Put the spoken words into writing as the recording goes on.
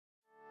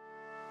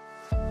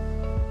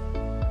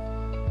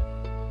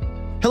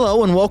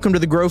Hello and welcome to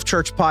the Grove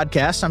Church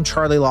Podcast. I'm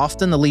Charlie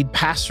Lofton, the lead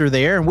pastor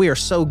there, and we are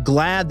so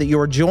glad that you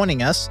are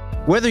joining us.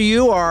 Whether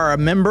you are a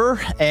member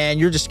and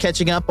you're just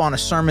catching up on a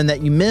sermon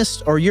that you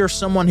missed, or you're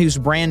someone who's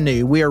brand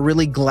new, we are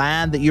really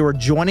glad that you are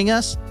joining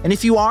us. And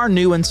if you are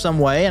new in some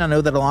way, and I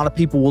know that a lot of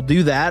people will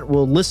do that,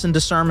 will listen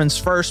to sermons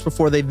first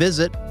before they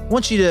visit, I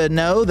want you to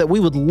know that we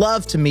would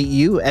love to meet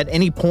you at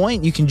any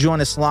point. You can join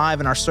us live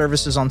in our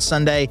services on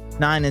Sunday,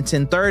 9 and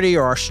 10:30,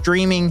 or our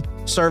streaming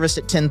service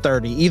at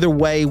 10:30. Either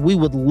way, we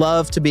would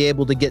love to be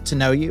able to get to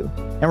know you.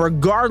 And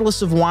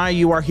regardless of why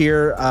you are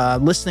here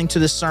listening to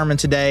this sermon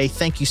today,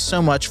 thank you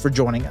so much for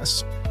joining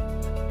us.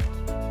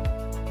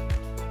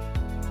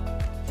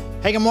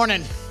 Hey, good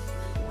morning.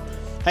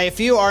 Hey, if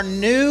you are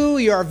new,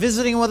 you are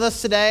visiting with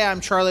us today,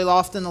 I'm Charlie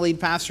Lofton, the lead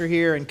pastor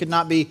here, and could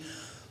not be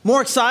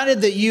more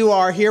excited that you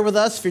are here with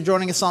us. If you're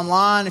joining us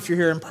online, if you're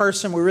here in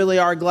person, we really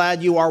are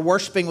glad you are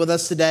worshiping with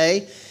us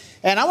today.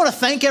 And I want to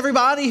thank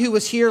everybody who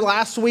was here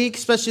last week,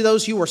 especially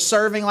those who were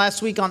serving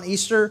last week on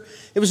Easter.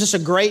 It was just a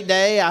great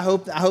day. I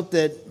hope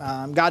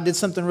that God did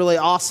something really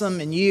awesome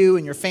in you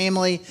and your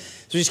family.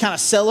 So we just kind of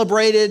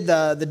celebrated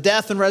the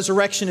death and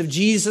resurrection of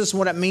Jesus and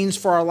what it means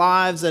for our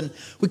lives. And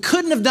we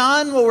couldn't have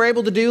done what we were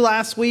able to do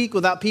last week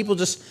without people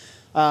just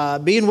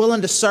being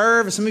willing to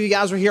serve. And some of you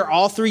guys were here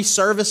all three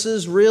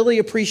services. Really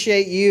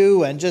appreciate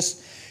you and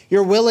just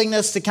your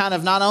willingness to kind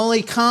of not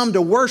only come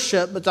to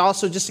worship, but to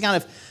also just to kind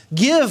of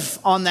give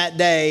on that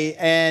day,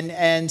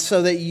 and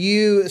so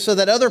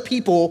that other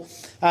people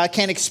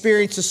can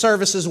experience the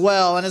service as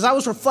well. And as I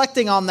was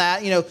reflecting on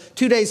that,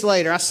 2 days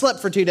later, I slept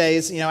for 2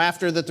 days,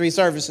 after the three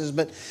services,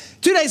 but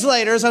 2 days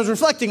later, as I was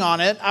reflecting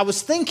on it, I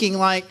was thinking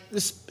like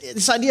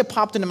this idea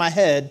popped into my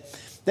head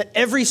that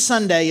every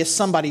Sunday is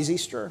somebody's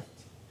Easter.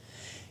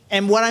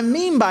 And what I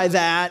mean by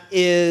that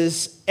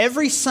is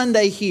every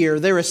Sunday here,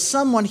 there is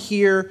someone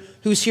here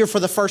who's here for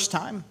the first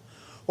time.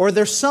 Or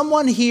there's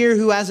someone here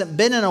who hasn't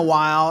been in a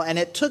while, and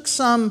it took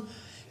some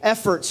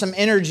effort, some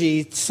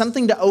energy,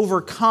 something to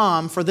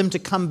overcome for them to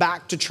come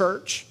back to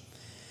church.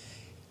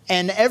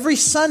 And every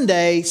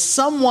Sunday,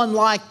 someone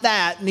like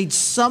that needs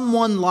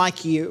someone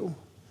like you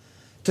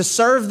to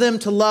serve them,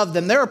 to love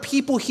them. There are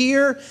people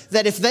here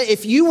that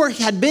if you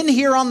had been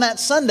here on that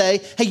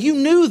Sunday, hey, you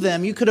knew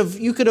them, you could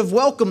have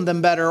welcomed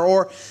them better,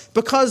 or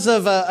because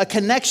of a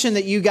connection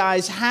that you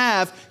guys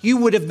have, you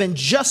would have been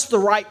just the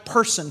right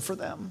person for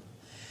them.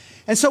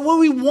 And so what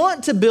we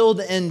want to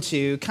build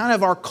into kind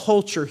of our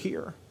culture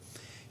here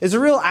is a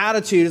real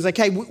attitude. It's like,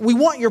 hey, we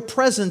want your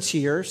presence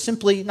here,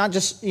 simply not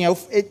just,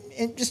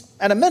 just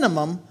at a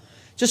minimum,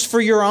 just for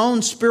your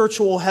own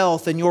spiritual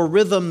health and your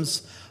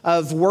rhythms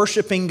of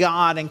worshiping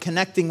God and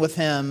connecting with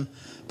Him.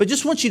 But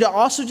just want you to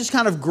also just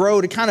kind of grow,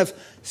 to kind of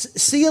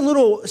see a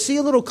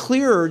little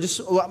clearer,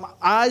 just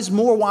eyes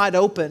more wide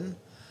open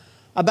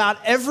about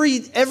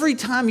every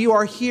time you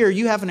are here,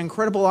 you have an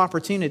incredible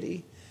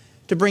opportunity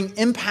to bring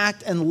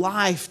impact and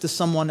life to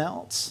someone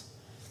else.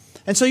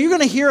 And so you're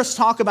going to hear us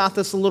talk about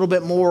this a little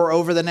bit more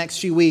over the next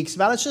few weeks,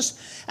 about us just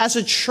as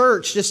a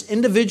church, just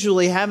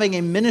individually having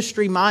a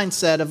ministry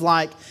mindset of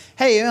like,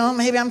 hey,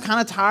 maybe I'm kind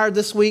of tired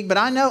this week, but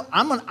I know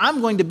I'm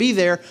going to be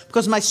there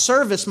because my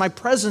service, my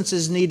presence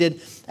is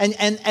needed,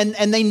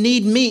 and they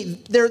need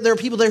me. There are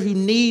people there who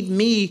need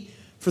me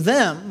for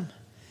them.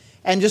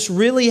 And just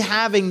really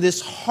having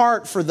this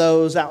heart for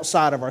those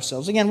outside of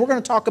ourselves. Again, we're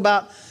going to talk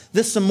about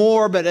this some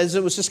more, but as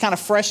it was just kind of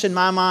fresh in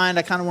my mind,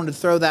 I kind of wanted to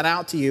throw that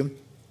out to you.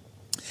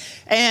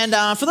 And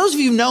for those of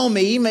you who know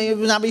me, you may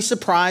not be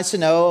surprised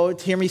to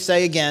hear me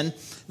say again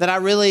that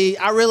I'm really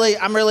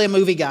a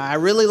movie guy. I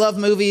really love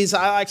movies.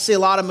 I like to see a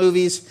lot of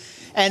movies.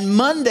 And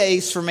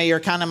Mondays for me are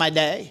kind of my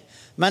day.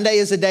 Monday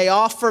is a day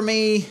off for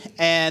me,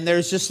 and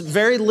there's just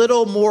very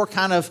little more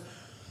kind of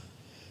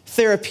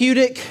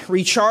therapeutic,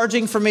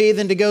 recharging for me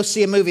than to go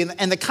see a movie.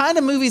 And the kind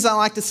of movies I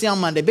like to see on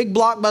Monday, big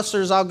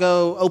blockbusters, I'll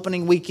go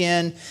opening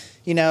weekend.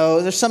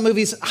 There's some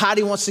movies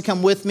Heidi wants to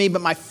come with me,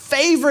 but my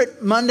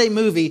favorite Monday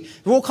movie,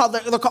 they're called the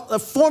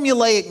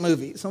formulaic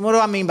movies. And what do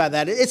I mean by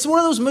that? It's one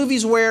of those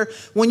movies where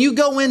when you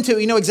go into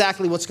it, you know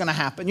exactly what's going to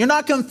happen. You're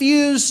not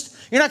confused.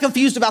 You're not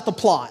confused about the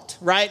plot,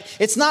 right?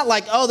 It's not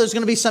like, there's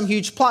going to be some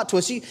huge plot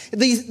twist.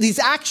 These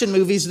action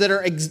movies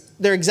they're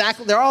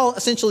all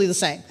essentially the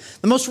same.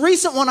 The most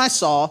recent one I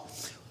saw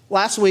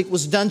last week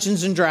was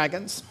Dungeons and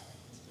Dragons.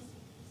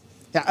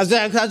 Yeah,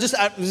 I just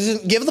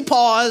give the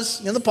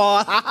pause,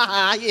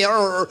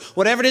 or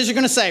whatever it is you're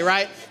going to say,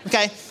 right?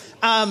 Okay.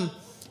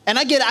 And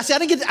I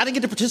didn't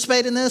get to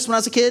participate in this when I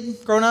was a kid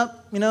growing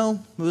up.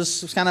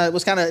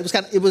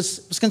 It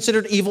was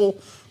considered evil,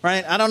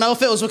 right? I don't know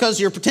if it was because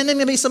you're pretending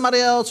to be somebody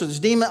else or this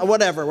demon or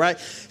whatever, right?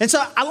 And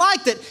so I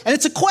liked it. And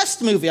it's a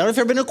quest movie. I don't know if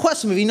you've ever been to a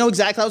quest movie. You know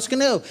exactly how it's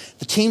going to go.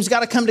 The team's got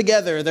to come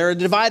together. They're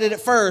divided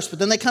at first, but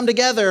then they come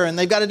together and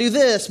they've got to do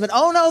this. But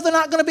oh no, they're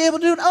not going to be able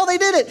to do it. Oh, they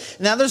did it.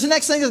 And now there's the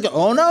next thing. They go,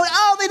 oh no,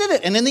 they did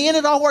it. And in the end,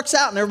 it all works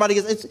out, and everybody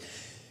gets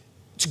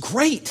it's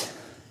great.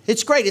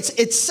 It's great.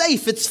 It's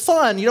safe. It's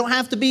fun. You don't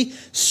have to be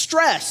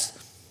stressed.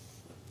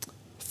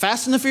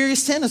 Fast and the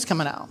Furious 10 is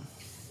coming out.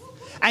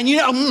 And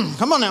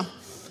come on now.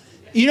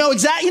 You know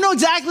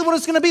exactly what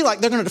it's going to be like.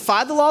 They're going to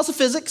defy the laws of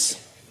physics.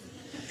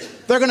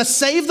 They're going to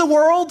save the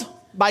world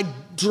by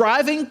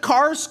driving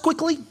cars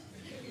quickly.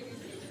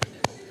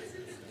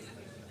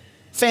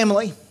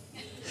 Family.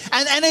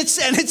 And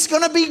it's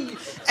going to be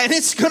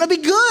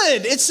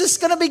good. It's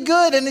just going to be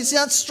good, and it's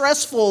not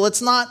stressful.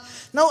 It's not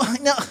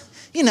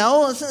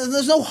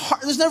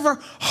there's never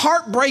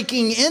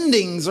heartbreaking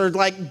endings or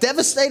like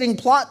devastating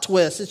plot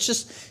twists.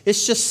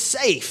 It's just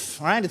safe,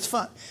 right? It's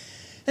fun.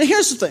 And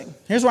here's the thing.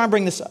 Here's why I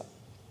bring this up.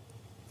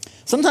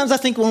 Sometimes I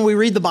think when we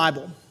read the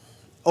Bible,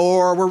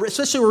 or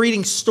especially we're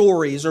reading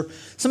stories or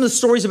some of the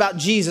stories about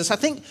Jesus, I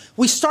think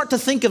we start to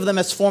think of them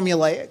as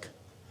formulaic.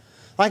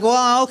 Like,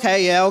 well,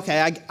 okay,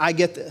 I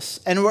get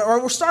this. And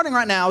we're starting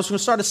right now, we're going to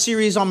start a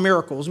series on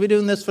miracles. We're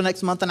doing this for the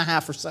next month and a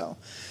half or so.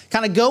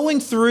 Kind of going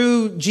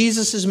through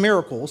Jesus'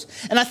 miracles.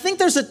 And I think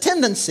there's a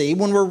tendency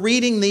when we're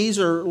reading these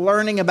or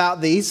learning about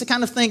these to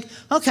kind of think,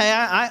 okay,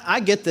 I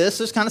get this.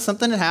 There's kind of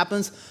something that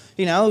happens.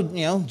 You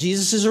know,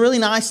 Jesus is really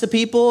nice to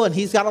people and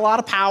he's got a lot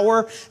of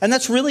power. And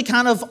that's really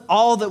kind of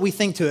all that we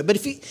think to it. But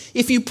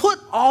if you put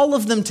all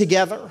of them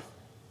together,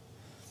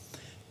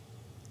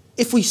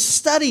 if we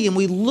study and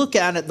we look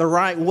at it the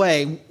right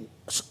way,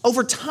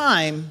 over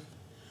time,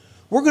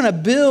 we're going to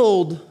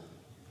build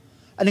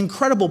an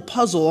incredible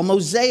puzzle, a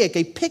mosaic,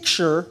 a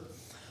picture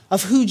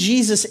of who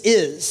Jesus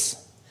is.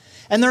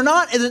 And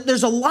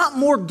there's a lot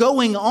more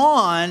going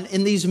on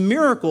in these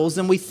miracles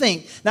than we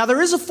think. Now,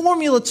 there is a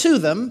formula to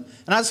them,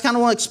 and I just kind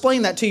of want to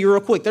explain that to you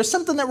real quick. There's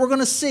something that we're going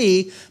to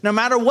see no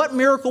matter what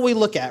miracle we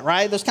look at,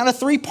 right? There's kind of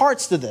three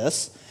parts to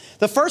this.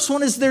 The first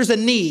one is there's a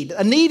need.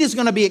 A need is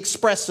going to be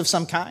expressed of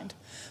some kind.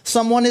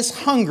 Someone is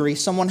hungry.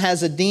 Someone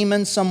has a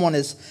demon. Someone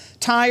is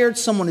tired.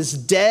 Someone is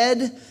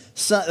dead.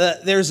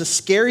 There's a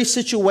scary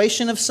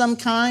situation of some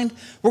kind.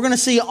 We're going to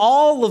see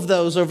all of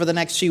those over the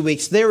next few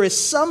weeks. There is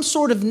some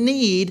sort of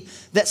need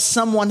that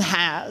someone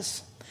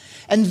has.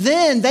 And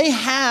then they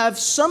have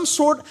some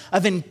sort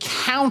of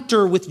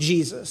encounter with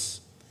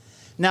Jesus.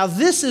 Now,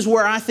 this is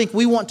where I think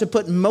we want to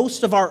put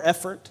most of our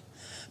effort,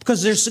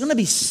 because there's going to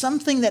be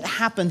something that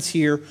happens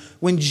here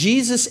when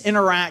Jesus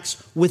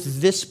interacts with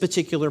this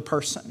particular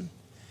person.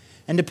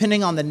 And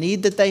depending on the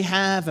need that they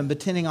have and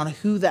depending on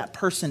who that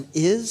person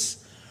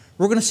is,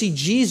 we're going to see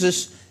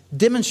Jesus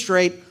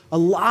demonstrate a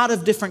lot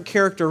of different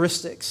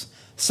characteristics.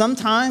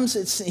 Sometimes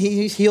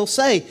he'll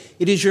say,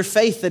 it is your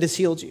faith that has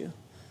healed you.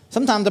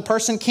 Sometimes the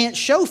person can't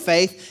show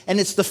faith and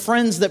it's the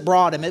friends that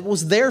brought him. It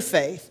was their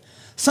faith.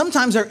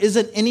 Sometimes there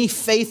isn't any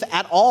faith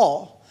at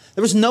all.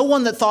 There was no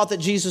one that thought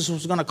that Jesus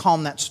was going to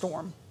calm that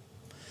storm.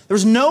 There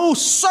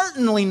was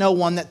certainly no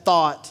one that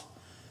thought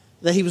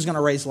that he was going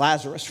to raise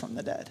Lazarus from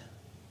the dead.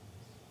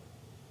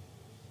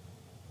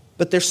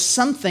 But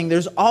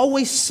there's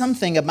always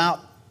something about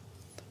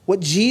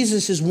what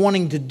Jesus is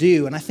wanting to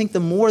do. And I think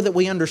the more that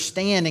we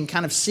understand and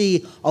kind of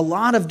see a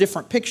lot of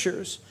different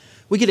pictures,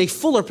 we get a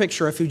fuller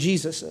picture of who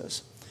Jesus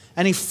is.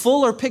 And a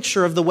fuller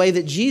picture of the way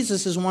that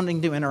Jesus is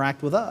wanting to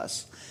interact with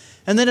us.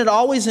 And then it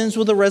always ends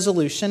with a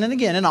resolution. And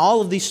again, in all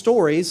of these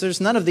stories,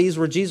 there's none of these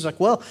where Jesus is like,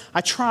 well,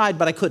 I tried,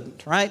 but I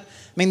couldn't, right? I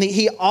mean,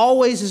 he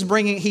always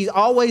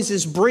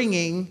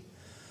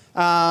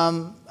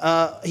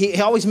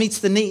meets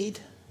the need.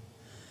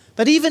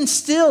 But even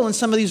still, in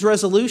some of these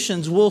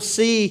resolutions, we'll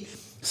see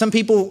some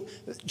people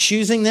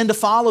choosing then to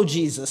follow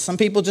Jesus. Some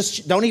people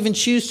just don't even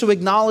choose to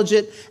acknowledge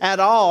it at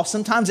all.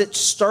 Sometimes it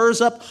stirs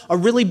up a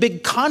really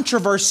big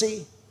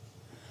controversy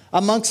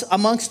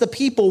amongst the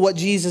people what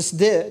Jesus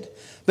did.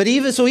 But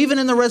even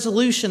in the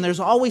resolution, there's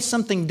always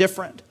something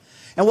different.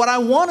 And what I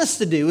want us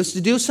to do is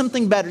to do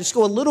something better. Just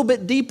go a little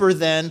bit deeper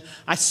than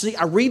I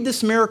read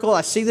this miracle,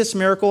 I see this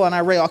miracle, and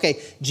I read,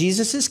 okay,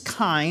 Jesus is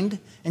kind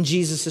and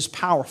Jesus is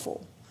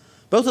powerful.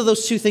 Both of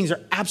those two things are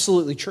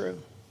absolutely true.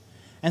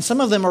 And some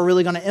of them are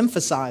really going to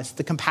emphasize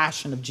the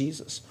compassion of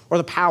Jesus or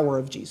the power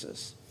of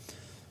Jesus.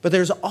 But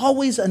there's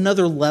always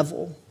another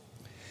level.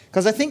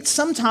 Because I think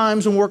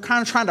sometimes when we're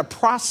kind of trying to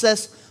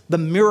process the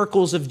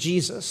miracles of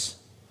Jesus,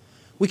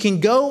 we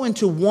can go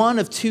into one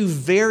of two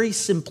very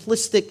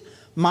simplistic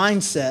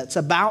mindsets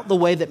about the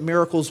way that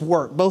miracles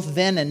work, both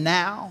then and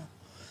now.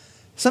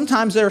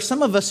 Sometimes there are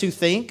some of us who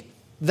think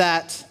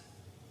that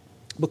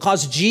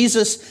because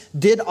Jesus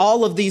did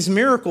all of these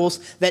miracles,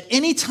 that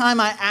anytime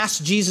I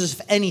ask Jesus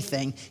for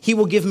anything, he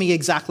will give me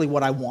exactly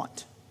what I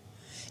want.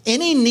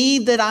 Any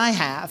need that I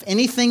have,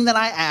 anything that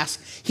I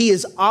ask, he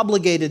is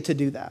obligated to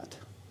do that.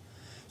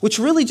 Which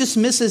really just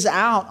misses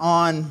out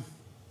on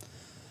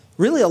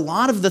really a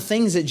lot of the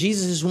things that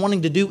Jesus is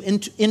wanting to do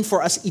in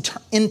for us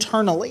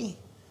internally.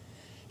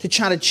 To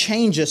try to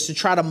change us, to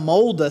try to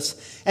mold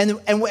us. And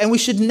we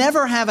should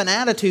never have an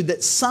attitude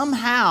that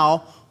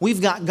somehow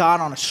we've got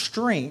God on a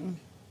string.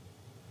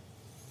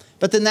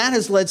 But then that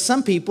has led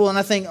some people, and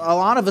I think a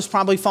lot of us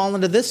probably fall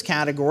into this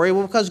category,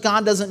 well, because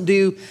God doesn't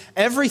do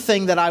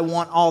everything that I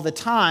want all the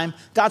time,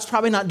 God's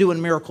probably not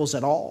doing miracles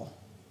at all.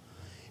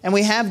 And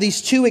we have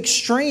these two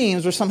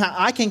extremes where somehow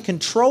I can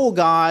control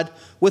God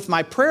with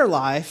my prayer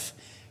life,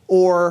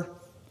 or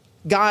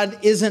God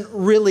isn't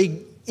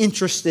really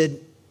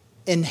interested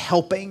in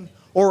helping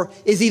or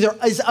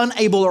is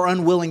unable or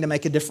unwilling to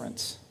make a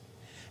difference.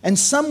 And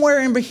somewhere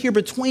in here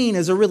between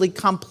is a really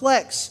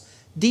complex,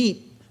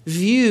 deep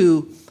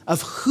view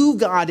of who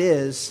God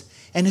is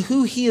and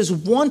who he is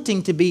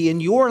wanting to be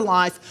in your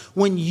life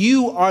when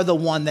you are the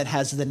one that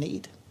has the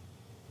need.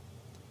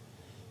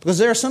 Because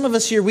there are some of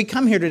us here, we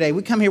come here today,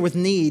 we come here with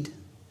need.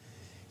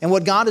 And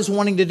what God is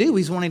wanting to do,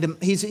 he's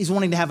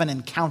wanting to have an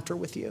encounter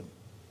with you.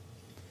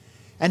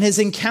 And his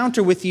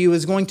encounter with you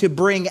is going to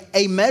bring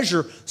a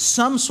measure,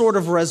 some sort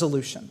of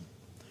resolution.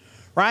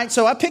 Right?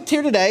 So I picked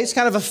here today, it's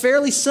kind of a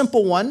fairly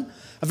simple one,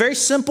 a very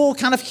simple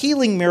kind of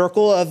healing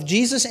miracle of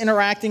Jesus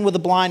interacting with a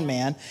blind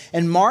man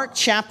in Mark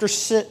chapter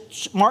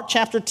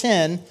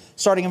 10,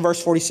 starting in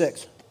verse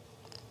 46.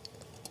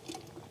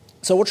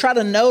 So we'll try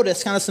to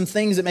notice kind of some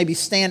things that maybe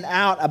stand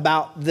out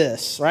about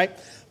this, right?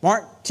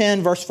 Mark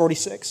 10, verse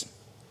 46.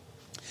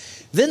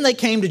 Then they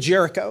came to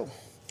Jericho.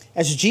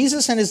 As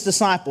Jesus and his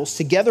disciples,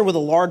 together with a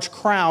large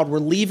crowd, were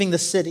leaving the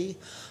city,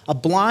 a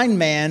blind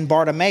man,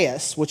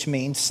 Bartimaeus, which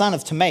means son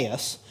of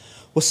Timaeus,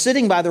 was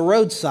sitting by the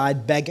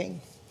roadside begging.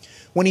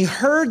 When he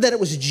heard that it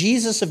was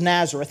Jesus of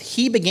Nazareth,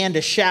 he began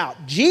to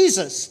shout,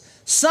 "Jesus,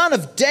 Son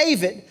of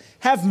David,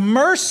 have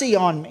mercy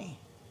on me."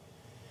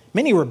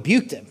 Many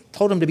rebuked him,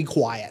 told him to be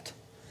quiet.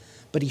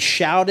 But he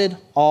shouted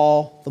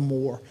all the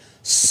more,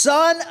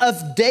 "Son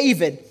of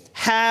David,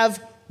 have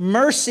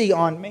mercy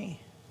on me."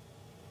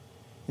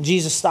 And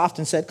Jesus stopped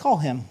and said, "Call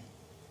him."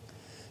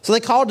 So they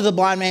called to the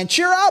blind man,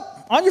 "Cheer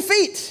up, on your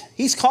feet,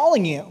 he's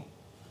calling you."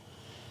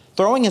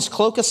 Throwing his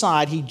cloak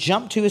aside, he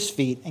jumped to his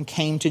feet and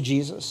came to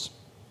Jesus.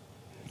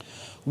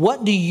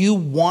 "What do you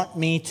want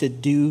me to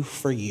do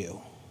for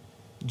you?"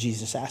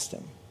 Jesus asked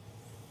him.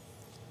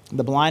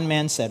 The blind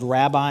man said,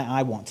 "Rabbi,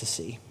 I want to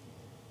see."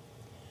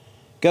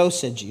 "Go,"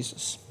 said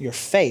Jesus, "your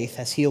faith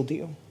has healed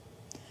you."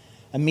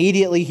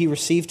 Immediately he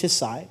received his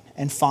sight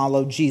and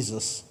followed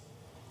Jesus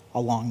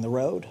along the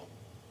road.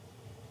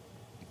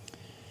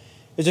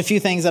 There's a few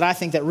things that I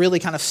think that really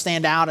kind of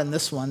stand out in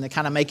this one that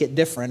kind of make it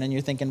different. And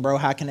you're thinking, bro,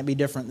 how can it be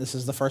different? This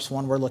is the first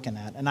one we're looking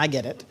at. And I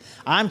get it.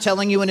 I'm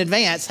telling you in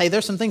advance, hey,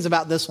 there's some things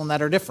about this one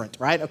that are different,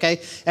 right? Okay?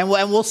 And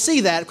we'll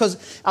see that because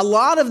a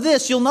lot of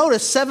this, you'll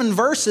notice 7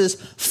 verses,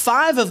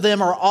 5 of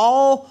them are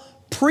all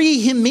pre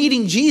him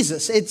meeting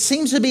Jesus. It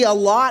seems to be a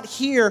lot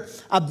here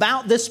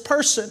about this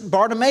person,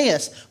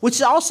 Bartimaeus,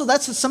 which also,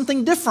 that's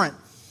something different.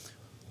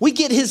 We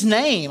get his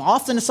name.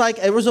 Often it's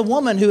like there was a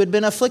woman who had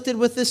been afflicted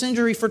with this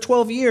injury for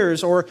 12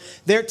 years, or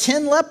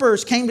 10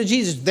 lepers came to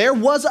Jesus. There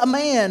was a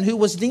man who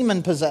was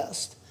demon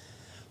possessed.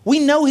 We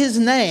know his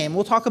name.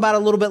 We'll talk about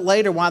it a little bit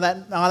later why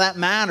that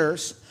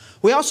matters.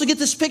 We also get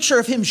this picture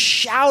of him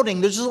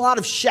shouting. There's just a lot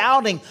of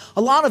shouting,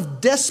 a lot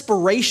of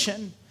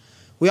desperation.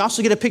 We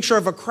also get a picture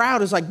of a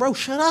crowd who's like, bro,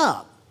 shut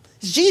up.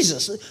 It's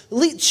Jesus.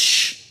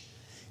 Shh.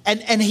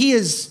 And he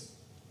is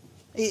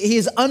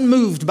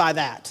unmoved by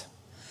that.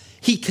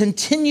 He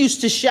continues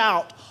to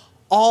shout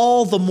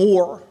all the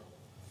more.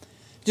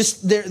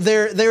 Just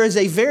there is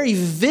a very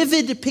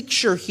vivid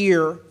picture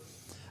here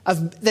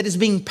that is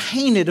being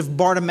painted of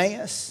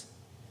Bartimaeus.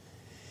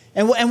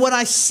 And what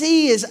I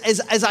see is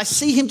as I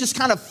see him just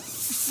kind of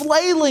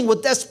flailing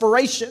with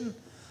desperation.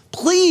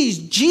 Please,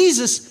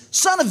 Jesus,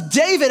 Son of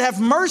David, have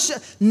mercy.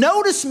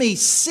 Notice me,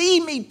 see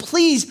me,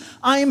 please.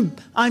 I'm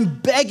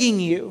begging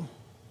you.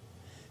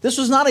 This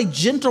was not a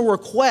gentle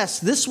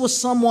request. This was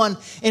someone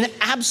in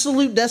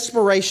absolute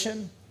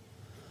desperation,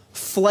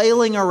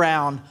 flailing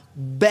around,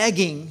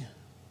 begging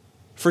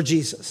for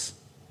Jesus.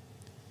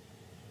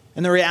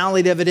 And the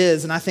reality of it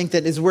is, and I think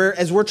that as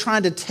we're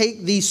trying to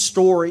take these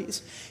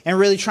stories and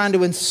really trying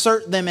to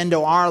insert them into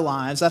our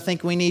lives, I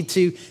think we need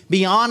to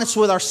be honest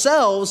with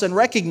ourselves and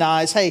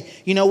recognize, hey,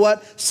 you know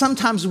what?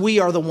 Sometimes we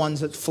are the ones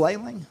that's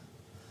flailing.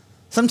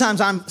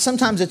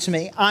 Sometimes it's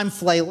me. I'm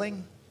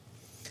flailing.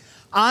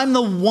 I'm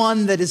the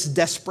one that is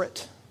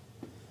desperate.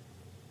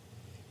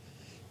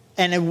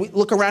 And if we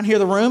look around here in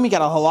the room, you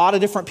got a lot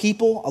of different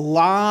people, a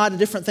lot of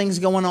different things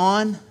going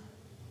on.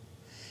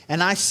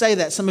 And I say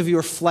that some of you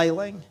are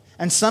flailing.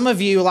 And some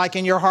of you, like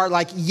in your heart,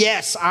 like,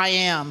 yes, I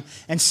am.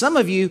 And some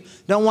of you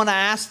don't want to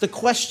ask the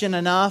question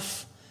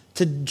enough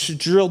to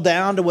drill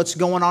down to what's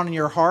going on in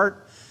your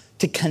heart,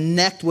 to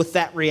connect with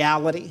that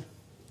reality.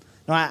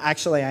 No, I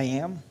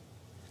am.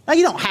 Now,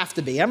 you don't have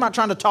to be. I'm not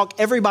trying to talk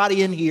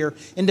everybody in here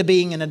into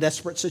being in a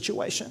desperate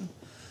situation.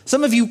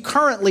 Some of you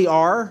currently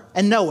are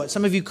and know it.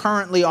 Some of you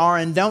currently are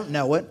and don't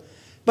know it.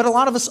 But a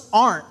lot of us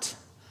aren't,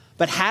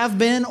 but have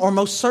been or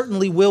most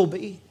certainly will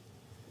be.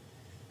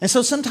 And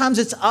so sometimes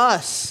it's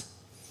us.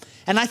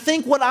 And I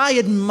think what I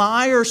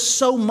admire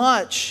so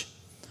much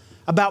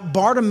about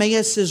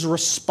Bartimaeus'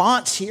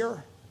 response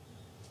here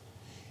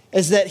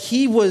is that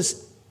he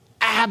was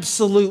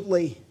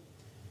absolutely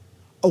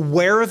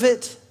aware of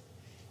it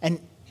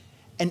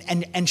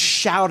and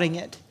shouting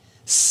it.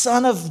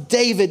 Son of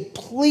David,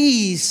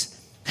 please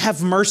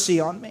have mercy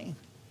on me.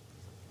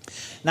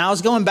 Now, I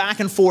was going back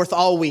and forth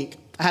all week.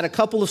 I had a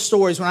couple of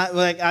stories when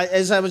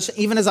as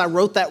I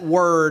wrote that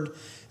word,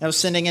 I was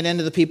sending it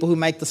into the people who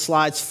make the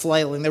slides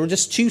flailing. There were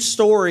just 2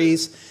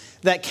 stories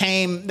that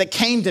came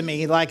to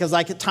me. Like, it was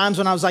like at times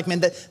when I was like, man,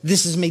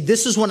 this is me.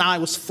 This is when I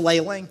was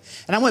flailing.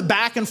 And I went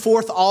back and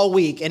forth all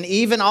week. And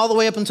even all the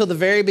way up until the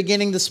very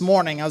beginning this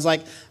morning, I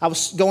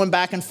was going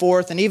back and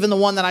forth. And even the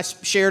one that I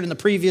shared in the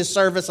previous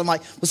service, I'm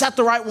like, was that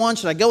the right one?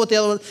 Should I go with the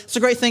other one? It's a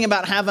great thing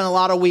about having a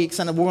lot of weeks.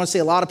 And we're going to see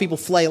a lot of people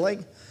flailing.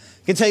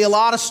 I can tell you a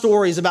lot of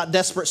stories about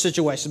desperate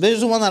situations. But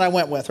here's the one that I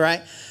went with,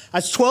 right? I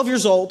was 12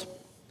 years old.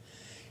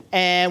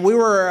 And we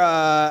were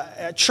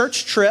a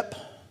church trip.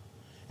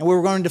 And we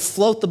were going to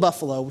float the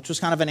buffalo, which was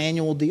kind of an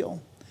annual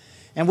deal.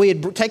 And we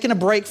had taken a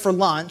break for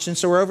lunch. And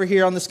so we're over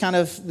here on this kind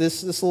of,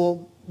 this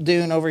little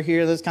dune over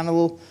here, this kind of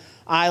little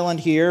island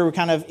here. We're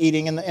kind of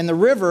eating. And the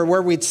river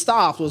where we'd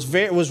stopped was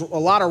a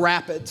lot of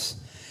rapids.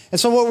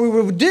 And so what we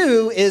would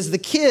do is the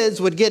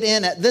kids would get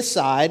in at this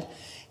side,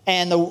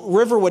 and the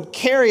river would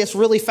carry us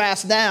really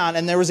fast down.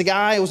 And there was a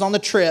guy who was on the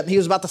trip. He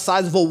was about the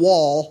size of a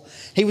wall.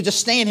 He would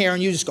just stand here,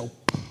 and you just go,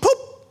 poop.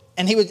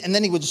 And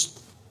then he would just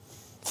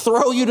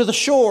throw you to the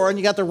shore, and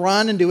you got to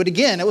run and do it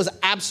again. It was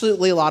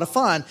absolutely a lot of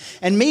fun.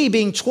 And me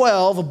being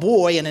 12, a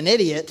boy and an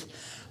idiot,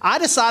 I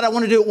decided I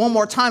want to do it one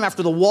more time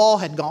after the wall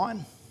had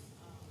gone.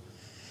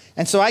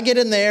 And so I get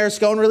in there, it's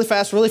going really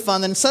fast, really fun.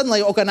 Then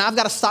suddenly, okay, now I've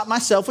got to stop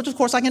myself, which of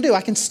course I can do.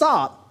 I can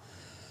stop.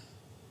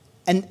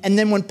 And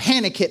then when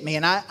panic hit me,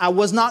 and I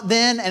was not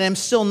then and am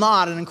still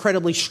not an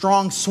incredibly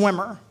strong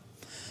swimmer.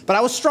 But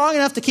I was strong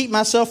enough to keep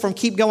myself from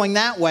keep going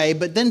that way.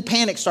 But then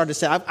panic started to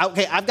say,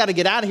 okay, I've got to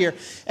get out of here.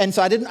 And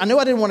so I knew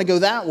I didn't want to go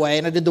that way.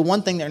 And I did the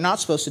one thing they're not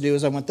supposed to do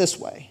is I went this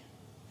way.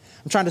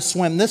 I'm trying to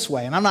swim this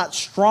way. And I'm not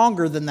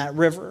stronger than that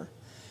river.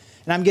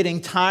 And I'm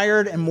getting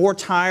tired and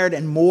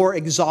more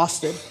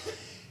exhausted.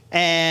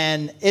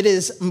 And it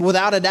is,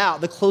 without a doubt,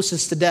 the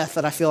closest to death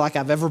that I feel like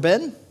I've ever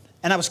been.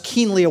 And I was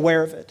keenly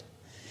aware of it.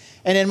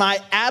 And in my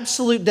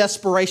absolute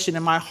desperation,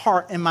 in my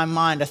heart, in my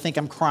mind, I think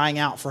I'm crying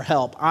out for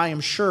help. I am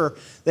sure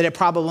that it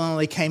probably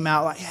only came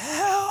out like,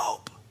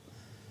 help.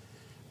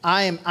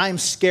 I am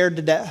scared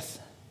to death.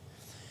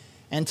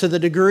 And to the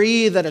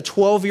degree that a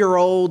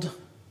 12-year-old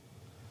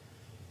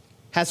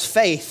has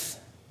faith,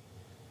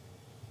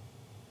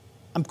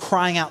 I'm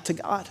crying out to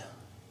God,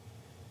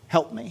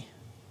 help me.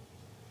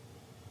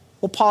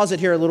 We'll pause it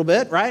here a little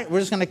bit, right? We're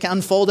just going to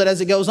unfold it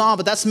as it goes on,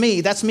 but that's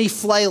me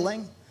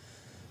flailing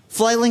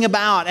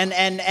about, and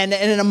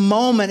in a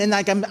moment, and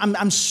like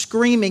I'm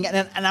screaming,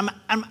 and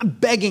I'm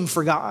begging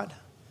for God.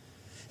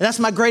 And that's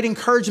my great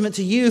encouragement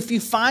to you. If you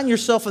find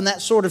yourself in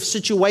that sort of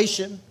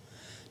situation,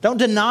 don't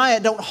deny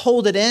it, don't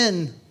hold it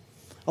in.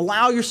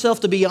 Allow yourself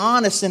to be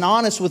honest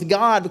with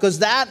God, because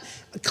that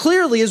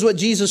clearly is what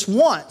Jesus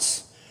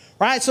wants,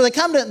 right? So they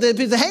come to the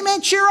people, hey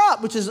man, cheer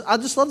up, which is, I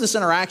just love this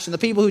interaction. The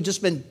people who've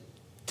just been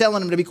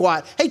telling him to be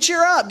quiet. Hey,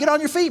 cheer up. Get on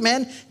your feet,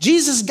 man.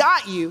 Jesus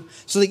got you.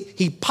 So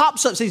he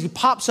pops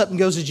up and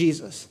goes to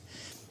Jesus.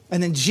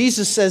 And then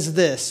Jesus says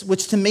this,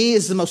 which to me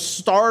is the most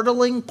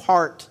startling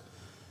part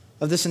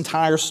of this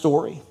entire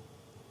story.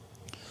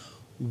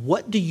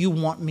 What do you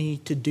want me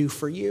to do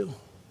for you?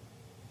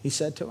 He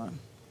said to him.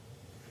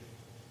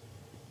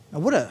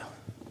 Now are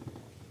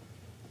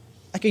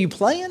you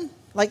playing?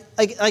 Like,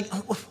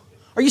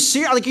 are you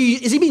serious? Like,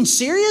 is he being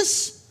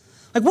serious?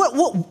 Like,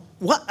 what?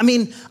 I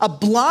mean,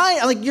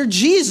 you're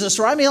Jesus,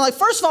 right? I mean, like,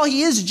 first of all,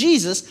 he is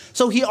Jesus,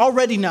 so he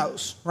already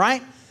knows,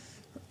 right?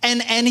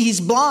 And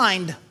he's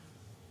blind,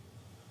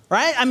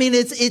 right? I mean,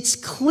 it's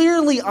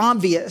clearly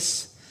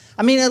obvious.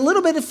 I mean, a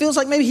little bit it feels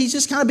like maybe he's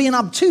just kind of being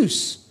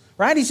obtuse,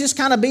 right? He's just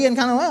kind of being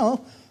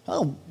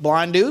oh,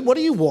 blind dude, what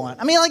do you want?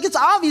 I mean, like, it's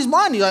obvious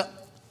blind. You're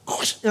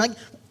like,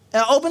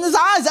 open his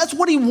eyes. That's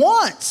what he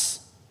wants.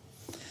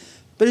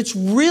 But it's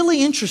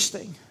really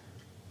interesting.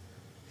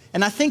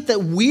 And I think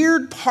that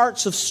weird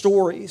parts of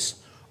stories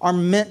are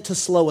meant to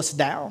slow us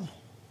down.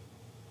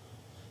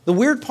 The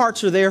weird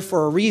parts are there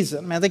for a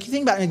reason. Man, like you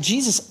think about it, and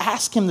Jesus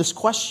asked him this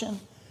question.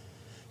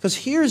 Because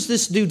here's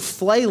this dude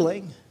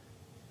flailing.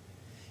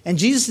 And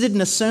Jesus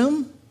didn't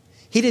assume.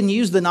 He didn't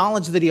use the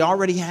knowledge that he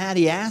already had.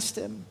 He asked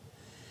him.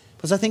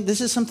 Because I think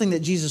this is something that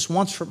Jesus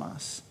wants from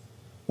us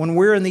when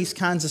we're in these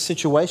kinds of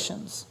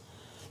situations,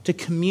 to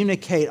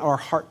communicate our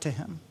heart to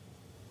him.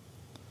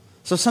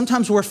 So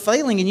sometimes we're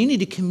failing, and you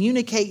need to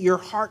communicate your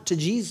heart to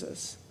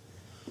Jesus.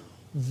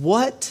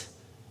 What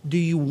do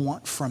you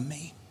want from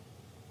me?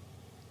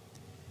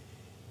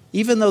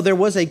 Even though there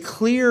was a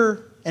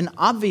clear and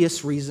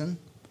obvious reason,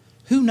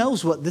 who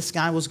knows what this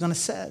guy was going to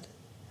say?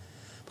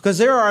 Because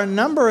there are a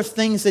number of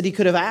things that he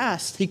could have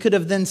asked. He could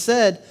have then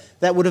said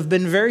that would have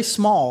been very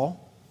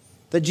small,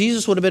 that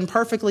Jesus would have been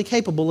perfectly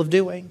capable of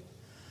doing.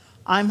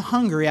 I'm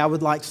hungry. I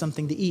would like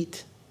something to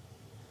eat.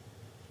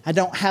 I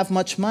don't have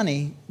much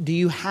money. Do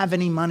you have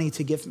any money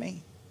to give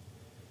me?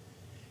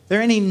 There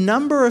are any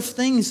number of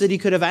things that he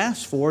could have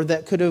asked for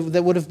that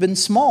would have been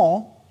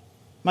small.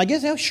 My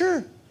guess,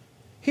 sure.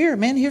 Here,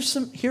 man, here's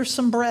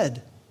some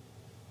bread.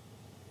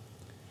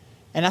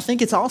 And I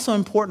think it's also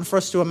important for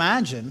us to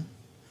imagine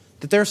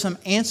that there are some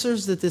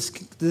answers that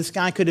this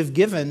guy could have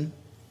given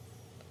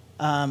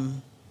that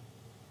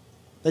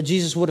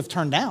Jesus would have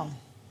turned down.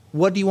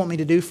 What do you want me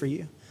to do for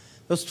you?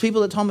 Those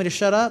people that told me to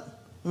shut up,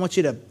 I want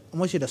you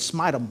to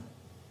smite them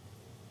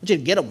want you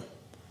to get them.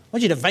 I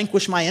want you to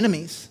vanquish my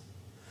enemies.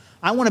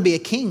 I want to be a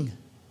king.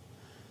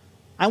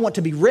 I want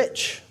to be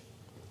rich.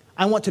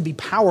 I want to be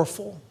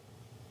powerful.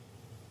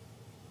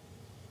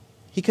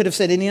 He could have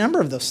said any number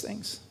of those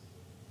things.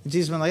 And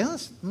Jesus went like, oh,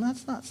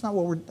 that's not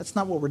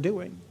what we're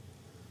doing.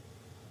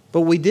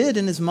 But we did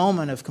in his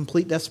moment of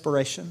complete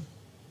desperation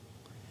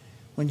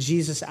when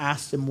Jesus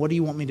asked him, what do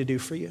you want me to do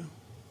for you?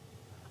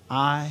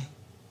 I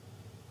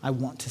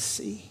want to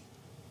see.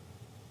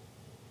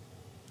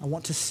 I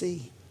want to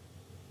see.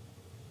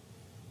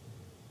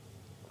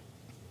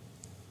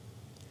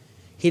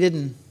 He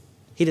didn't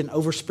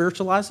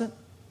over-spiritualize it.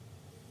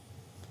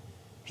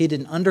 He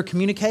didn't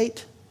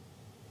under-communicate.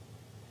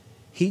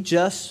 He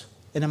just,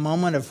 in a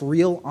moment of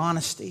real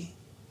honesty,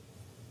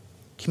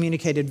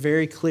 communicated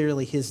very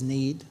clearly his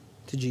need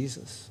to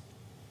Jesus.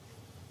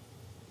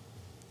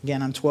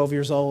 Again, I'm 12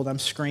 years old. I'm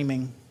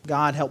screaming,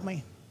 God, help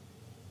me.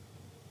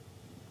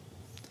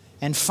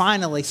 And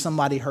finally,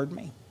 somebody heard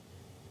me.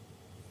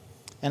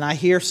 And I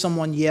hear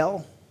someone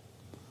yell,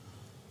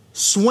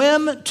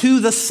 swim to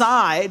the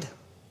side,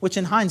 which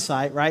in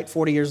hindsight, right,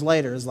 40 years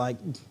later is like,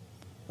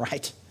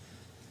 right.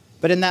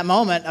 But in that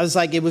moment, I was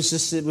like, it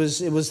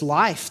was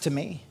life to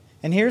me.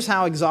 And here's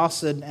how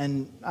exhausted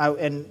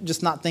and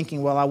just not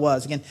thinking well I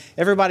was. Again,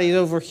 everybody's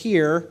over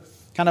here,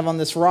 kind of on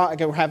this rock,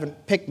 we're having a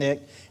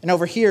picnic, and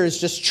over here is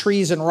just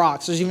trees and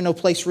rocks. There's even no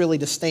place really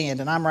to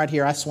stand, and I'm right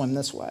here, I swim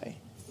this way,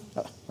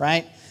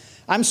 right?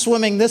 I'm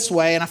swimming this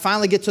way, and I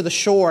finally get to the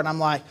shore, and I'm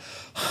like,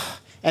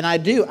 and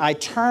I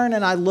turn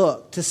and I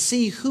look to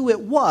see who it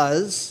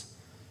was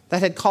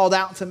that had called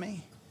out to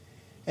me.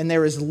 And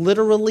there is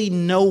literally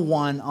no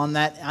one on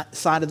that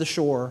side of the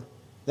shore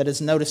that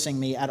is noticing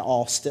me at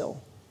all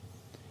still.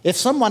 If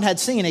someone had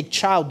seen a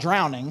child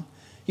drowning,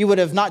 you would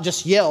have not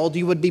just yelled,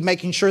 you would be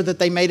making sure that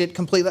they made it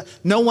completely.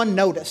 No one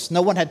noticed.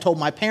 No one had told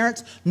my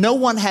parents. No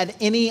one had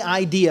any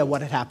idea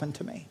what had happened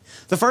to me.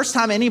 The first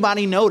time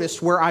anybody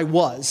noticed where I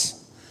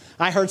was,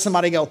 I heard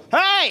somebody go,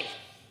 hey,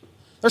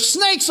 there's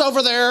snakes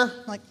over there.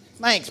 I'm like,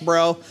 thanks,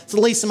 bro. It's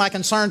the least of my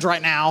concerns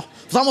right now.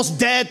 I was almost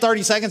dead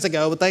 30 seconds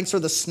ago, but thanks for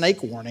the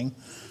snake warning.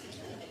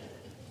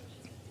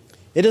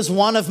 It is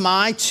one of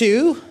my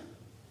two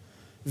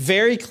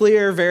very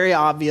clear, very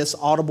obvious,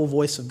 audible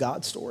voice of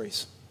God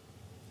stories.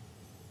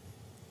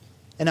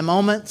 In a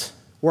moment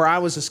where I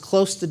was as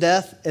close to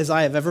death as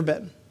I have ever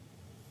been,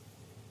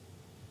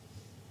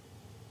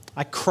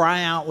 I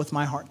cry out with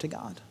my heart to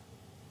God.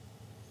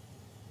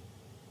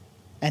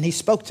 And he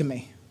spoke to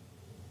me.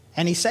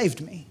 And he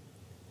saved me.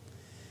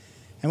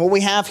 And what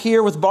we have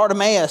here with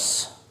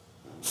Bartimaeus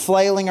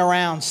flailing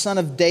around, Son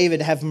of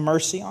David, have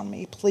mercy on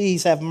me.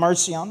 Please have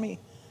mercy on me.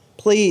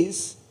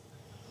 Please.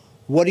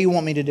 What do you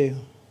want me to do?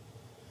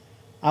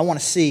 I want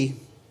to see.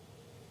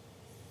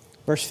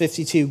 Verse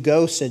 52,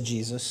 go, said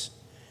Jesus.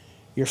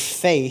 Your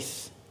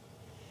faith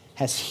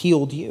has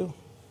healed you.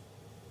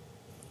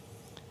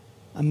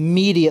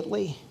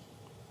 Immediately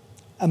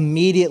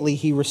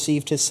he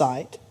received his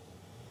sight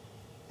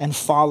and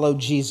followed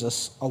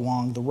Jesus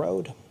along the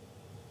road.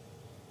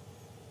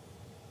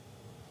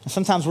 And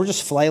sometimes we're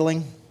just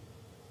flailing.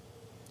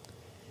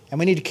 And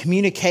we need to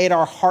communicate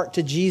our heart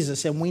to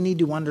Jesus. And we need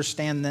to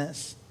understand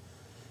this,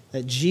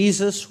 that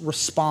Jesus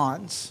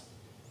responds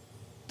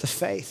to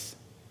faith.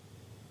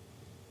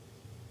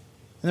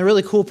 And the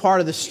really cool part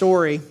of the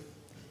story,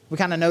 we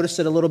kind of noticed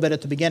it a little bit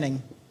at the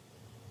beginning.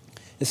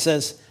 It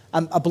says,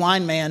 a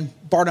blind man,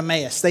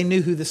 Bartimaeus. They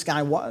knew who this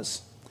guy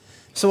was.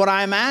 So what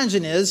I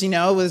imagine is,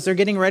 as they're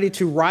getting ready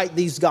to write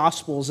these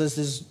Gospels, as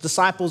his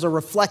disciples are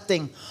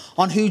reflecting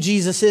on who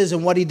Jesus is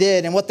and what he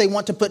did and what they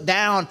want to put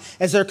down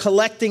as they're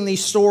collecting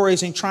these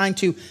stories and trying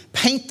to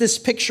paint this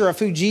picture of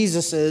who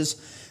Jesus is,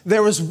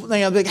 there was,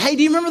 like, hey,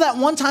 do you remember that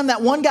one time,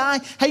 that one guy?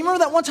 Hey, you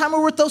remember that one time we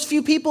were with those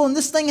few people and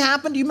this thing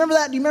happened? Do you remember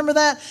that? Do you remember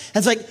that? And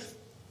it's like,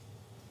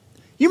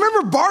 you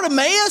remember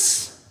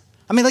Bartimaeus?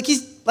 I mean,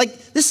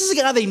 this is a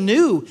guy they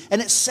knew,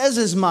 and it says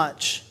as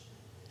much.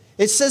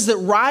 It says that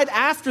right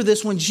after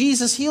this, when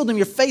Jesus healed him,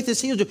 your faith has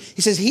healed you.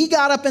 He says he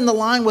got up in the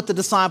line with the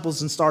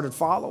disciples and started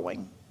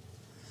following.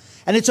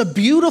 And it's a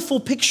beautiful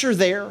picture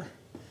there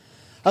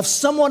of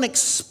someone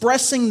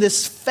expressing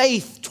this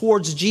faith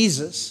towards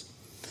Jesus.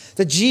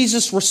 That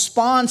Jesus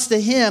responds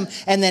to him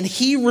and then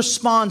he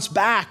responds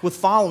back with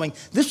following.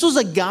 This was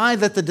a guy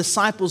that the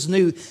disciples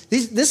knew.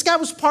 This guy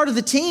was part of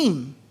the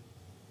team.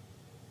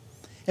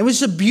 It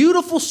was a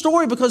beautiful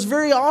story because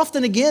very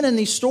often, again, in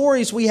these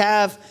stories we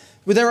have,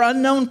 they're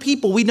unknown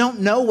people. We don't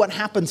know what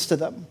happens to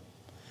them.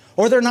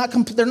 Or they're not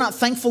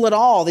thankful at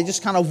all. They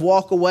just kind of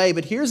walk away.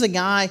 But here's a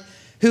guy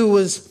who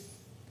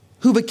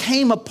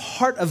became a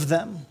part of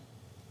them.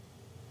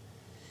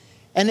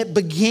 And it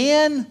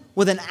began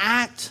with an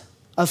act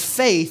of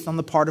faith on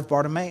the part of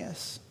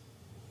Bartimaeus.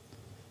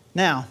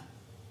 Now,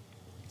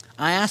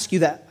 I ask you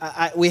that,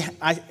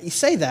 I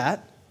say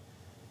that,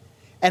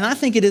 and I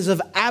think it is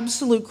of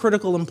absolute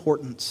critical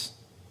importance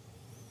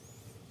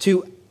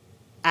to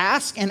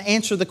ask and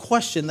answer the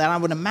question that I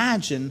would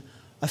imagine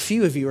a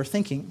few of you are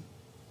thinking.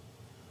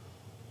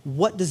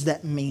 What does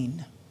that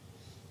mean?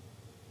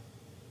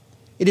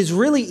 It is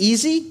really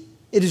easy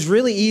it is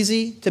really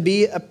easy to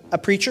be a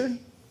preacher,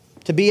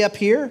 to be up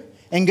here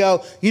and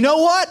go, you know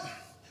what?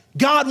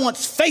 God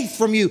wants faith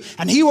from you,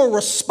 and He will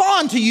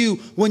respond to you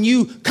when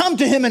you come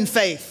to Him in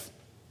faith.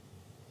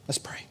 Let's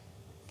pray.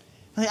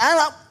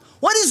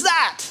 What is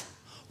that?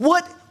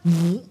 What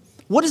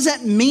does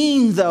that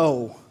mean,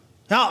 though?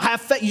 No,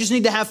 have faith. You just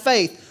need to have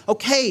faith.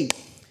 Okay,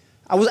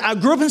 I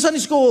grew up in Sunday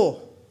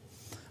school.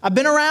 I've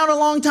been around a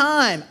long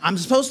time. I'm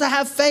supposed to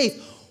have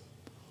faith.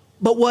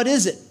 But what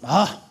is it?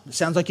 It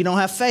sounds like you don't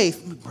have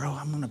faith. Bro,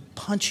 I'm going to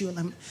punch you.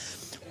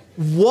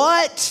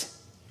 What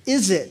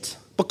is it?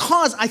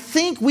 Because I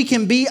think we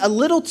can be a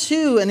little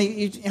too, and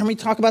you hear me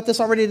talk about this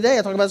already today,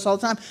 I talk about this all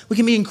the time, we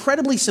can be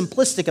incredibly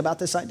simplistic about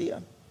this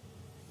idea.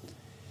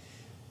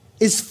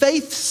 Is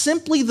faith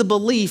simply the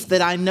belief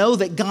that I know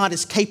that God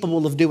is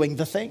capable of doing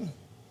the thing?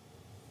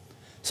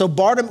 So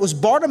was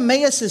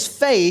Bartimaeus'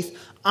 faith,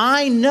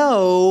 I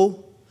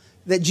know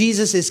that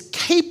Jesus is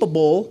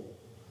capable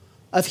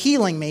of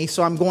healing me,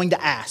 so I'm going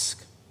to ask.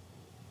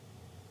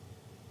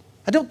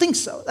 I don't think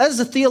so. That is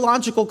a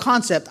theological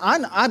concept.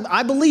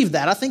 I believe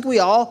that. I think we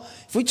all,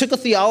 if we took a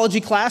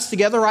theology class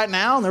together right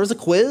now and there was a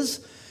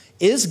quiz,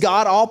 is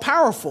God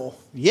all-powerful?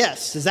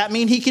 Yes. Does that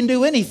mean He can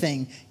do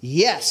anything?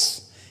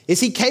 Yes. Is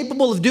He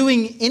capable of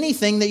doing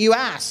anything that you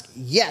ask?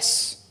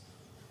 Yes.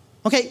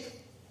 Okay,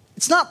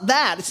 it's not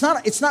that.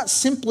 It's not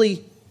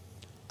simply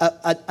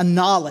a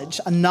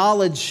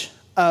knowledge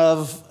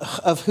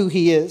of who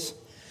He is.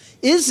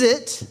 Is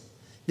it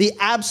the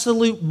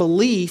absolute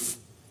belief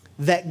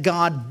that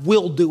God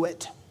will do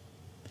it?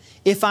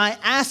 If I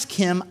ask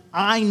Him,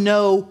 I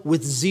know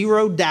with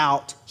zero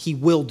doubt He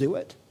will do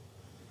it.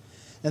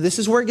 Now, this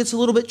is where it gets a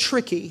little bit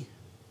tricky,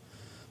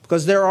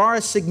 because there are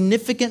a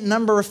significant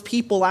number of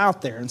people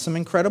out there and some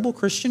incredible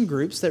Christian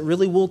groups that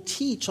really will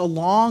teach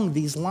along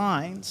these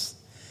lines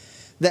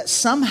that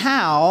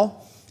somehow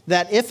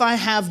that if I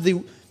have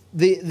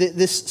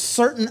this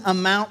certain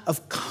amount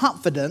of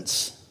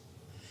confidence,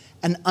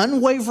 an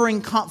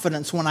unwavering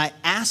confidence when I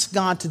ask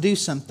God to do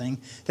something,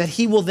 that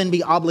He will then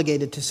be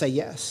obligated to say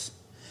yes.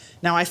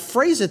 Now, I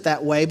phrase it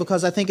that way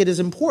because I think it is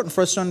important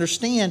for us to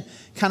understand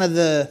kind of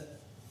the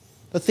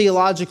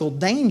theological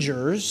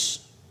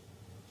dangers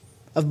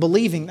of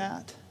believing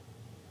that.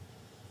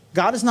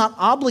 God is not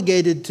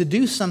obligated to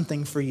do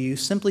something for you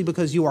simply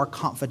because you are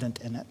confident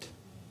in it.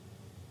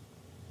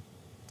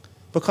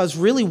 Because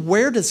really,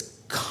 where does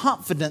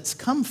confidence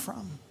come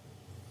from?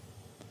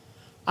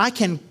 I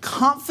can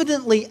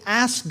confidently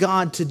ask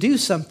God to do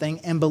something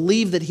and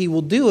believe that He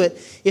will do it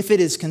if it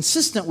is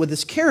consistent with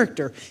His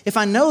character. If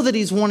I know that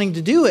He's wanting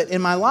to do it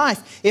in my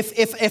life.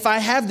 If I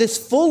have this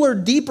fuller,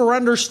 deeper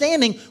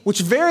understanding,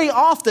 which very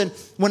often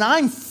when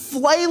I'm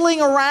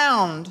flailing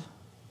around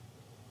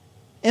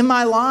in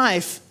my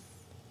life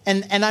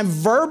and I'm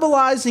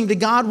verbalizing to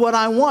God what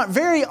I want,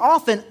 very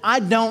often I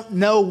don't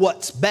know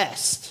what's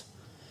best.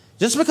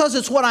 Just because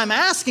it's what I'm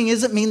asking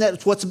doesn't mean that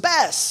it's what's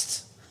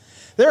best.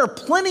 There are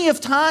plenty of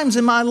times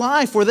in my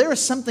life where there is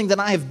something that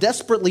I have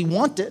desperately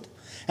wanted,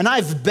 and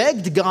I've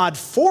begged God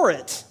for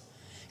it,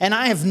 and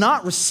I have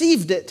not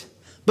received it,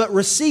 but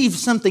received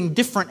something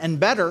different and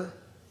better.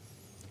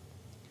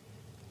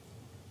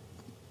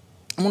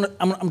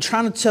 I'm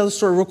trying to tell the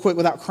story real quick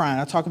without crying.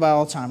 I talk about it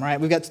all the time, right?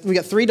 We got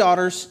 3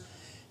 daughters,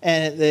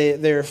 and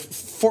they're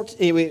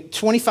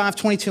 25,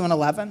 22, and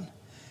 11.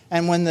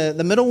 And when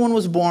the middle one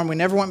was born, we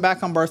never went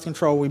back on birth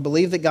control. We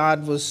believed that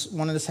God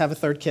wanted us to have a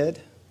 3rd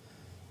kid.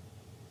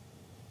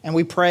 And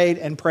we prayed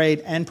and prayed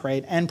and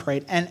prayed and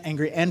prayed and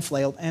angry and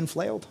flailed and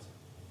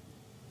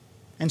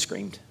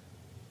screamed.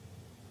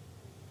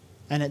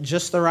 And at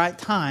just the right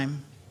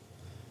time,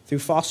 through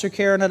foster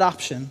care and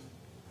adoption,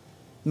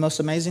 the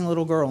most amazing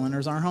little girl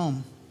enters our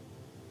home.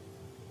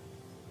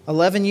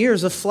 11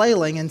 years of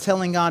flailing and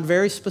telling God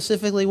very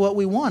specifically what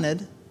we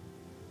wanted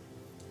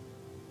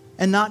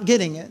and not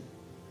getting it.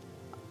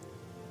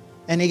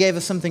 And He gave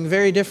us something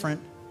very different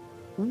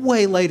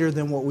way later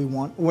than what we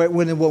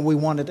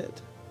wanted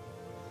it.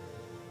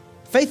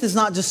 Faith is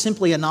not just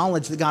simply a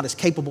knowledge that God is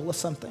capable of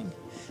something.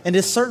 And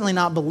it's certainly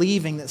not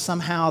believing that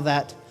somehow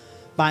that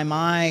by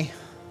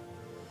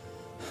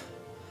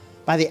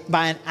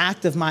an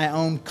act of my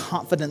own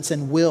confidence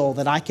and will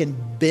that I can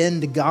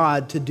bend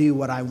God to do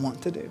what I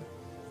want to do.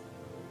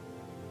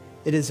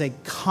 It is a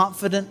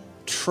confident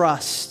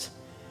trust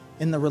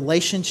in the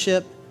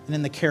relationship and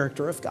in the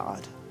character of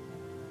God.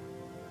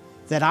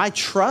 That I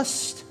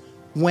trust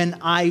when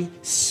I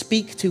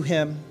speak to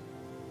Him,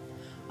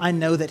 I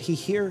know that He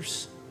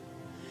hears.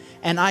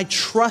 And I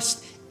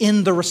trust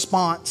in the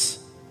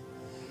response.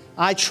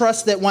 I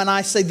trust that when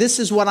I say this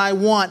is what I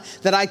want,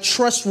 that I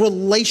trust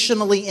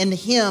relationally in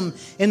Him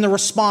in the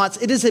response.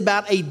 It is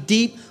about a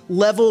deep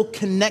level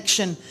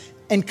connection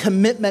and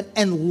commitment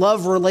and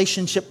love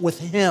relationship with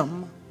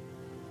Him.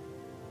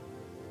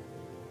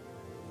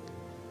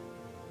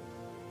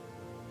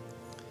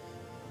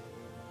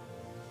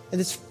 And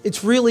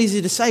it's real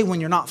easy to say when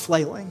you're not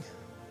flailing.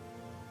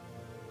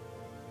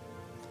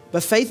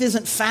 But faith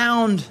isn't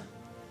found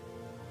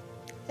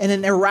in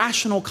an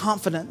irrational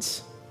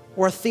confidence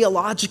or a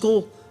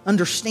theological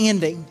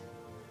understanding.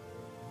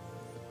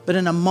 but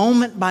in a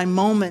moment by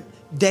moment,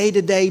 day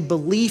to day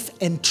belief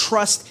and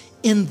trust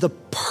in the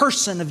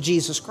person of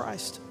Jesus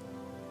Christ.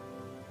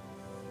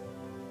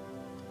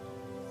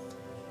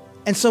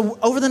 And so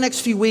over the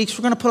next few weeks,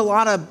 we're going to put a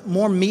lot of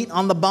more meat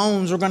on the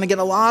bones. We're going to get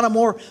a lot of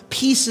more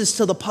pieces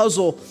to the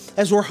puzzle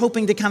as we're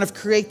hoping to kind of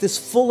create this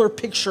fuller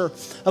picture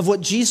of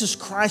what Jesus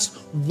Christ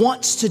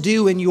wants to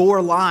do in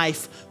your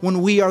life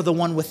when we are the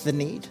one with the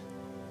need.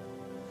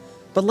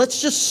 But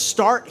let's just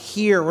start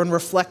here and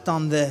reflect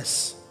on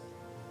this.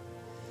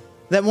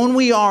 That when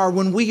we are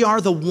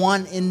the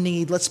one in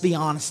need, let's be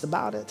honest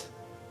about it.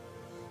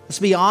 Let's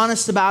be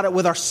honest about it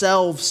with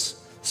ourselves.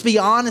 Let's be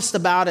honest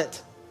about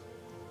it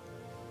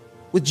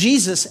with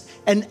Jesus.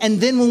 And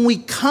then when we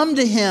come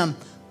to Him,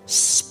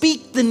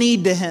 speak the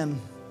need to Him.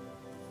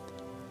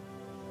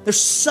 There's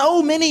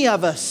so many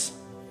of us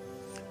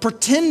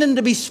pretending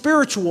to be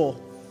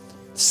spiritual,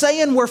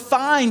 saying we're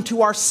fine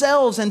to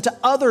ourselves and to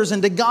others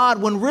and to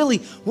God, when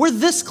really we're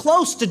this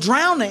close to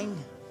drowning.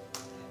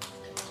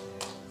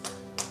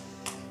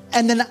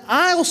 And then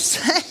I'll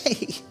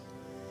say,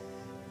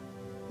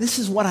 this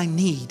is what I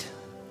need.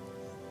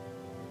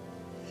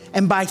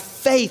 And by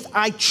faith,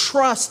 I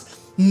trust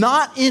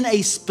not in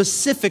a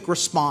specific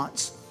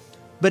response,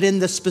 but in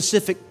the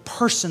specific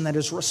person that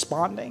is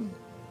responding.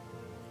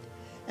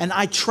 And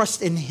I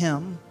trust in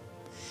Him.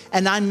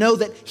 And I know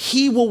that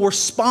He will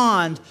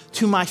respond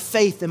to my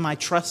faith and my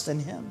trust in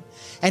Him.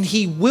 And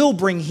He will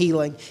bring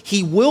healing.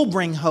 He will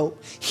bring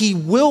hope. He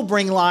will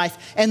bring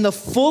life. And the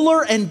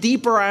fuller and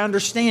deeper I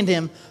understand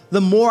Him, the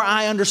more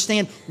I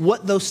understand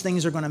what those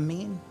things are going to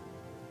mean.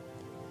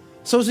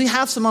 So as we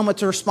have some moment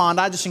to respond,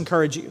 I just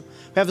encourage you.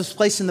 We have this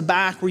place in the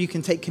back where you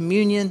can take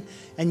communion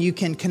and you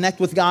can connect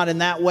with God in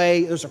that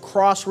way. There's a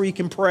cross where you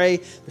can pray.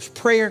 There's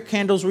prayer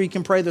candles where you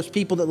can pray. There's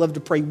people that love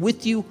to pray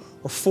with you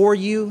or for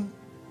you.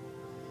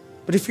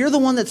 But if you're the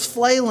one that's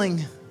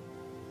flailing,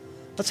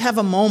 let's have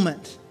a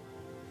moment.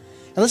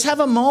 And let's have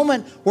a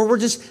moment where we're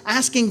just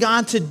asking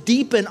God to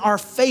deepen our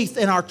faith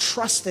and our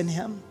trust in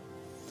Him,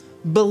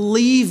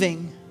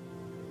 believing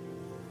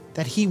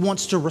that He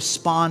wants to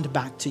respond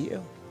back to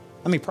you.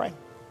 Let me pray.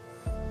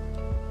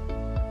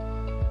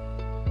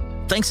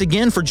 Thanks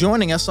again for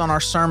joining us on our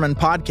sermon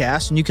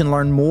podcast, and you can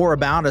learn more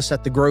about us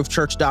at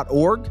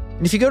thegrovechurch.org.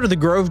 And if you go to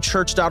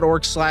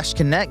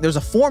thegrovechurch.org/connect, there's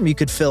a form you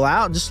could fill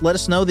out. Just let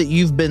us know that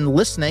you've been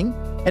listening.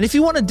 And if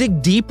you want to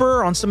dig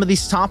deeper on some of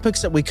these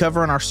topics that we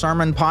cover in our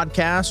sermon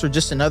podcast, or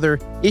just in other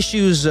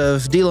issues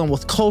of dealing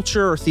with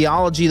culture or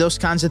theology, those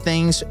kinds of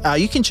things,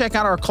 you can check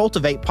out our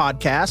Cultivate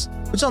podcast,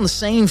 which is on the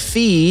same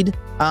feed,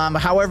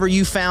 however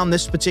you found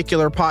this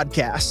particular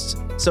podcast.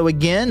 So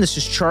again, this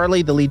is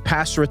Charlie, the lead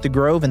pastor at The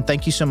Grove, and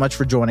thank you so much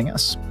for joining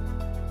us.